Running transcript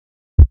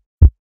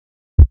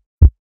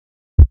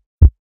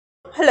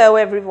Hello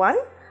everyone,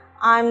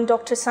 I'm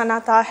Dr.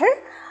 Sana Taher.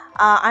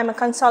 I'm a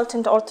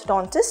consultant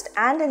orthodontist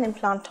and an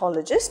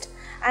implantologist,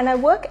 and I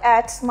work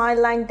at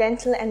Smileline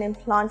Dental and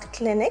Implant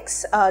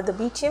Clinics, the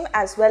BTM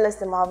as well as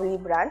the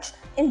Mavali branch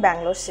in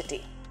Bangalore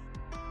City.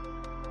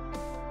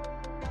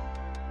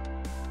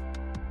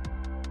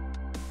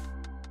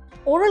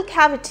 Oral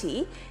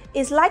cavity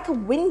is like a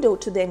window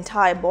to the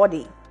entire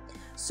body.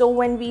 So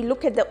when we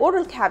look at the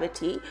oral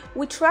cavity,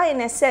 we try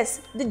and assess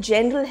the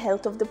general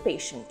health of the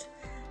patient.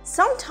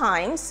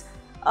 Sometimes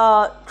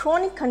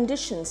chronic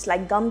conditions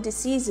like gum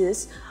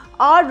diseases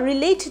are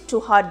related to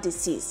heart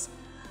disease.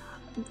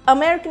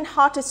 American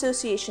Heart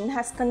Association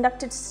has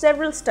conducted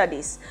several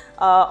studies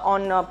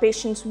on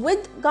patients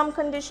with gum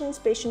conditions,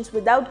 patients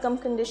without gum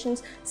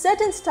conditions.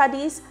 Certain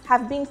studies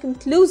have been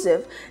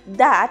conclusive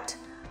that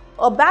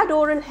a bad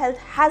oral health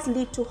has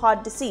led to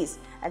heart disease,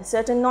 and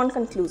certain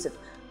non-conclusive.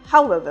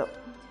 However,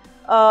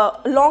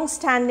 a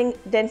long-standing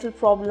dental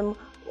problem,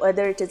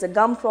 whether it is a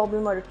gum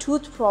problem or a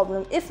tooth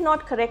problem, if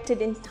not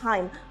corrected in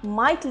time,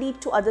 might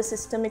lead to other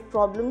systemic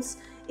problems.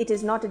 It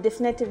is not a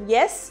definitive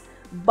yes,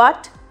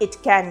 but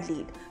it can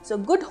lead. So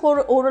good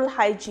oral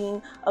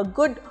hygiene, a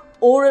good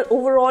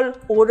overall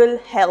oral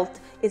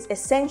health is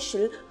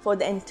essential for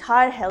the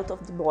entire health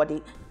of the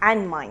body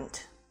and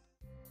mind.